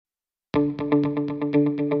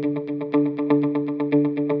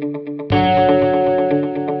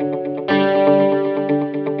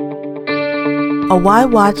a Why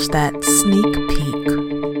Watch That sneak peek.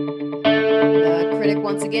 The critic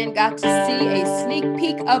once again got to see a sneak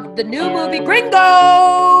peek of the new movie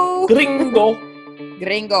Gringo!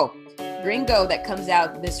 Gringo that comes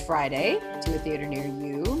out this Friday to a theater near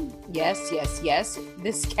you. Yes.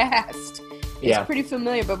 This cast is pretty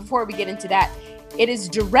familiar, but before we get into that, it is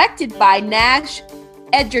directed by Nash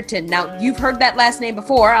Edgerton. Now, you've heard that last name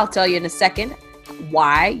before. I'll tell you in a second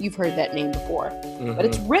why you've heard that name before. Mm-hmm. But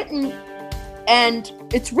it's written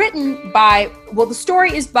by, the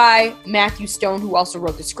story is by Matthew Stone, who also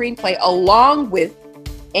wrote the screenplay, along with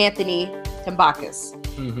Anthony Tambakis.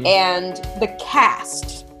 Mm-hmm. And the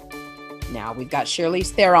cast. Now, we've got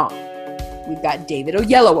Charlize Theron. We've got David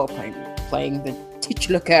Oyelowo playing the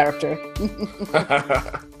titular character.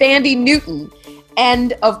 Thandie Newton.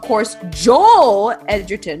 And, of course, Joel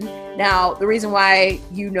Edgerton. Now, the reason why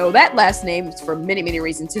you know that last name is for many, many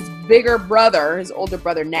reasons. His older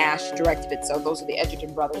brother, Nash, directed it. So those are the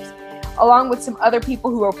Edgerton brothers. Along with some other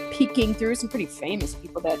people who are peeking through, some pretty famous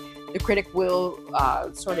people that the critic will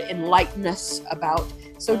sort of enlighten us about.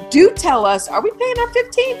 So do tell us, are we paying our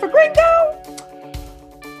 $15 for Gringo?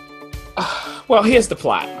 Well, here's the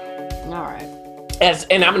plot. All right.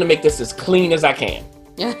 And I'm going to make this as clean as I can.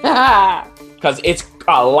 Because it's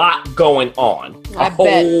a lot going on. A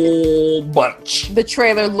whole bunch. The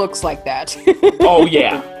trailer looks like that. Oh,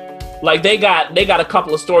 yeah. Like, they got a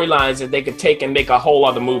couple of storylines that they could take and make a whole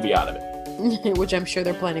other movie out of it. Which I'm sure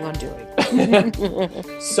they're planning on doing.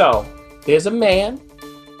 So, there's a man.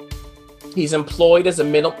 He's employed as a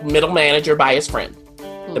middle manager by his friend.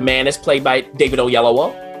 The man is played by David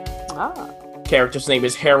Oyelowo. Character's name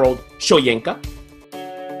is Harold Shoyinka.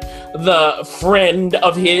 The friend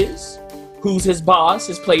of his, who's his boss,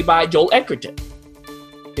 is played by Joel Edgerton.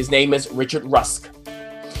 His name is Richard Rusk.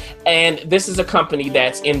 And this is a company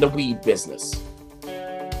that's in the weed business.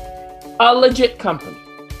 A legit company.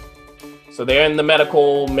 So they're in the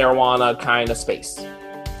medical marijuana kind of space.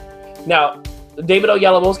 Now, David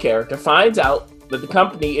Oyelowo's character finds out that the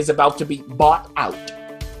company is about to be bought out.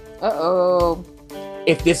 Uh-oh.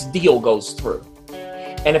 If this deal goes through.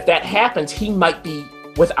 And if that happens, he might be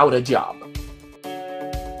without a job.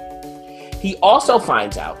 He also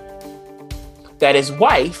finds out that his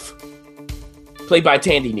wife, played by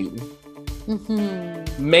Thandie Newton,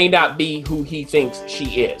 may not be who he thinks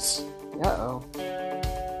she is. Uh-oh.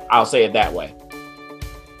 I'll say it that way.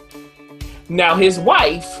 Now, his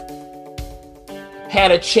wife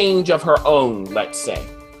had a change of her own, let's say,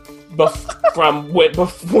 from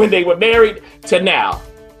when they were married to now,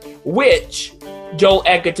 which Joel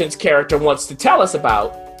Edgerton's character wants to tell us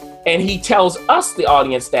about, and he tells us, the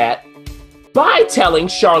audience, that by telling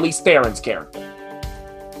Charlize Theron's character.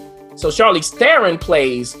 So Charlize Theron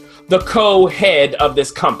plays the co-head of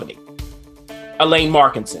this company, Elaine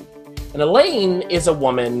Markinson. And Elaine is a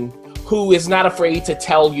woman who is not afraid to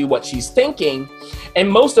tell you what she's thinking, and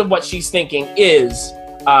most of what she's thinking is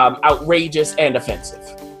outrageous and offensive.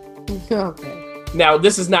 Okay. Now,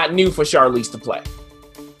 this is not new for Charlize to play.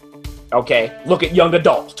 Okay? Look at Young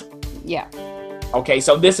Adult. Yeah. Okay,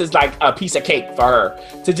 so this is like a piece of cake for her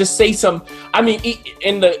to just say some. I mean,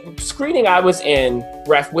 in the screening I was in,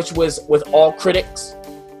 Ref, which was with all critics,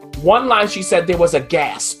 one line she said there was a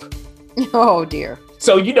gasp. Oh, dear.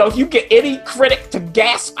 So, if you get any critic to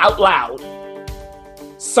gasp out loud,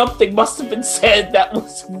 something must have been said that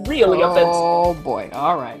was really offensive. Oh, boy.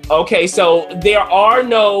 All right. Okay, so there are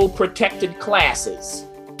no protected classes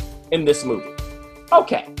in this movie.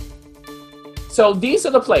 Okay. So these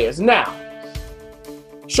are the players. Now,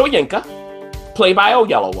 Shoyinka, played by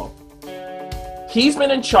Oyelowo. He's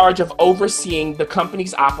been in charge of overseeing the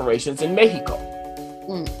company's operations in Mexico.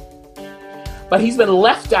 But he's been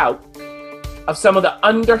left out of some of the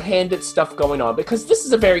underhanded stuff going on because this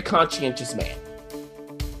is a very conscientious man.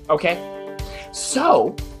 Okay?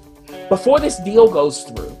 So, before this deal goes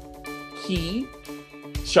through, he,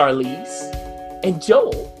 Charlize, and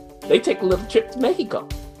Joel, they take a little trip to Mexico.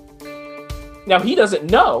 Now, he doesn't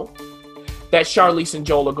know that Charlize and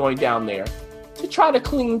Joel are going down there to try to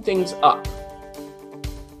clean things up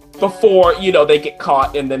before, they get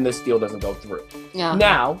caught and then this deal doesn't go through. Yeah.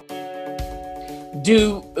 Now,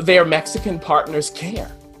 do their Mexican partners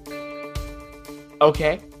care?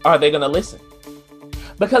 Okay? Are they going to listen?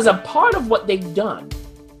 Because a part of what they've done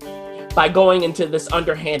by going into this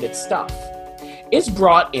underhanded stuff is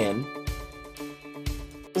brought in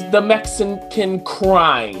the Mexican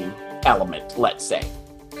crime element, let's say.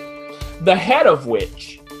 The head of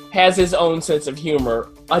which has his own sense of humor,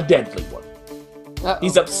 a deadly one. Uh-oh.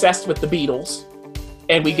 He's obsessed with the Beatles,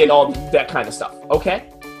 and we get all that kind of stuff,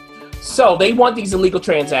 okay? So they want these illegal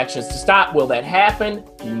transactions to stop. Will that happen?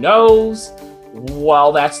 Who knows?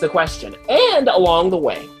 Well, that's the question. And along the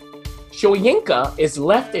way, Shoyinka is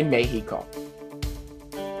left in Mexico.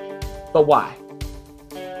 But why?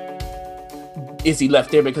 Is he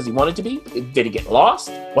left there because he wanted to be? Did he get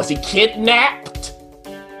lost? Was he kidnapped?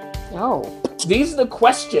 No. These are the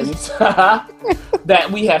questions that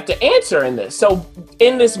we have to answer in this. So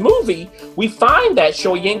in this movie, we find that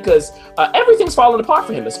Shoyinka's, everything's falling apart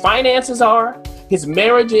for him. His finances are, his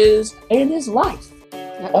marriages, and his life.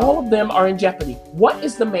 All of them are in jeopardy. What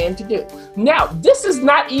is the man to do? Now, this is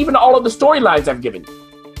not even all of the storylines I've given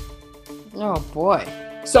you. Oh, boy.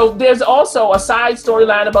 So there's also a side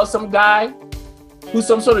storyline about some guy who's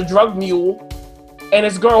some sort of drug mule and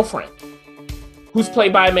his girlfriend, who's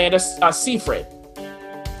played by Amanda Seyfried.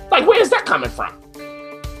 Like, where's that coming from?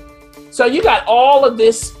 So you got all of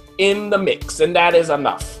this in the mix, and that is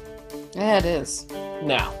enough. Yeah, it is.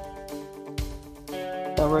 Now,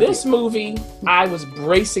 this movie, I was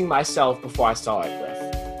bracing myself before I saw it, Griff.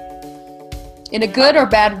 In a good or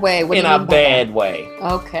bad way? In a bad way.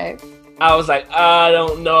 Okay. I was like, I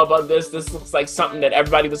don't know about this. This looks like something that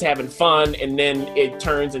everybody was having fun, and then it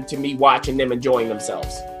turns into me watching them enjoying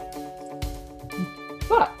themselves.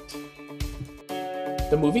 But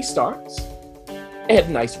the movie starts. It had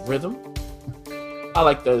a nice rhythm. I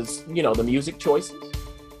like those, the music choices.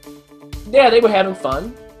 Yeah, they were having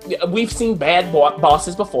fun. We've seen bad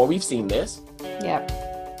bosses before. We've seen this. Yeah.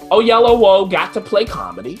 Oyelowo got to play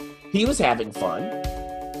comedy. He was having fun.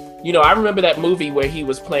 I remember that movie where he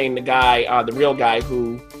was playing the guy, the real guy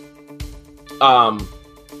who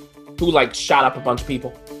like shot up a bunch of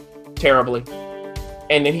people terribly.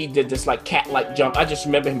 And then he did this like cat-like jump. I just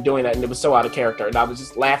remember him doing that, and it was so out of character, and I was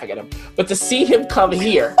just laughing at him. But to see him come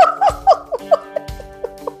here,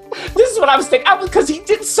 this is what I was thinking. Because he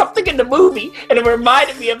did something in the movie, and it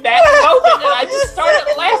reminded me of that moment, and I just started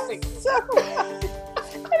laughing.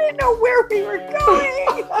 I didn't know where we were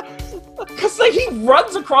going. Because like he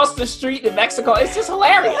runs across the street in Mexico. It's just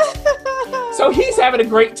hilarious. So he's having a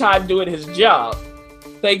great time doing his job.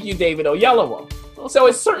 Thank you, David Oyelowo. So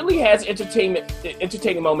it certainly has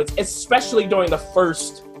entertaining moments, especially during the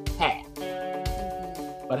first half.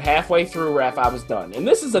 But halfway through, Raph, I was done. And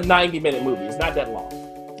this is a 90-minute movie. It's not that long.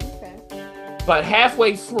 Okay. But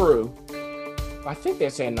halfway through, I think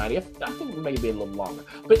they're saying 90. I think it may be a little longer.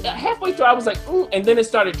 But halfway through, I was like, and then it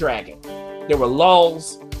started dragging. There were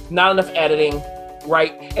lulls, not enough editing,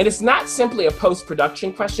 right? And it's not simply a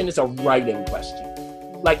post-production question. It's a writing question.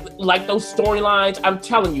 Like those storylines, I'm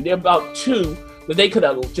telling you, they're about two that they could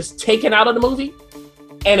have just taken out of the movie,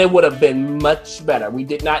 and it would have been much better. We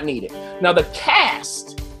did not need it. Now, the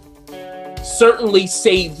cast certainly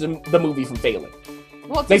saved the movie from failing.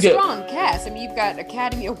 Well, it's a strong cast. I mean, you've got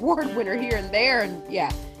Academy Award winner here and there, and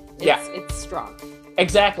it's strong.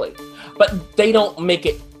 Exactly. But they don't make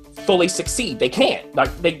it fully succeed. They can't.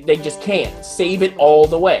 Like, they just can't. Save it all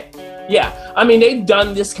the way. Yeah, I mean, they've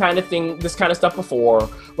done this kind of thing, this kind of stuff before,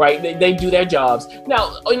 right? They do their jobs.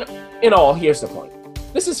 Now, in all, here's the point.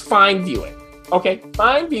 This is fine viewing, okay?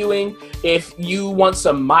 Fine viewing if you want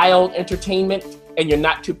some mild entertainment and you're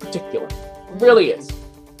not too particular. It really is.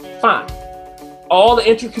 Fine. All the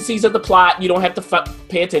intricacies of the plot, you don't have to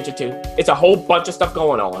pay attention to. It's a whole bunch of stuff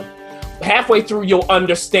going on. Halfway through, you'll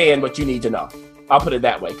understand what you need to know. I'll put it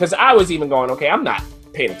that way. Because I was even going, okay, I'm not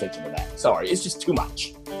paying attention to that. Sorry, it's just too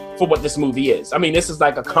much for what this movie is. I mean, this is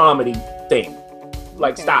like a comedy thing.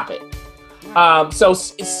 Like, stop it. So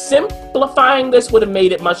simplifying this would have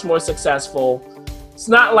made it much more successful. It's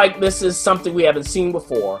not like this is something we haven't seen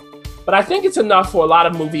before, but I think it's enough for a lot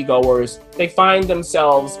of moviegoers. They find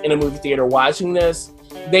themselves in a movie theater watching this.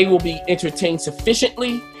 They will be entertained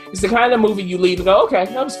sufficiently. It's the kind of movie you leave and go, okay,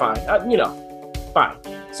 that was fine. Fine.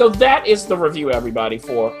 So that is the review, everybody,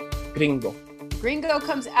 for Gringo. Gringo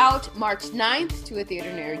comes out March 9th to a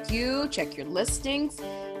theater near you. Check your listings.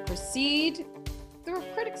 Proceed, the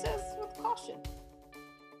critic says, with caution.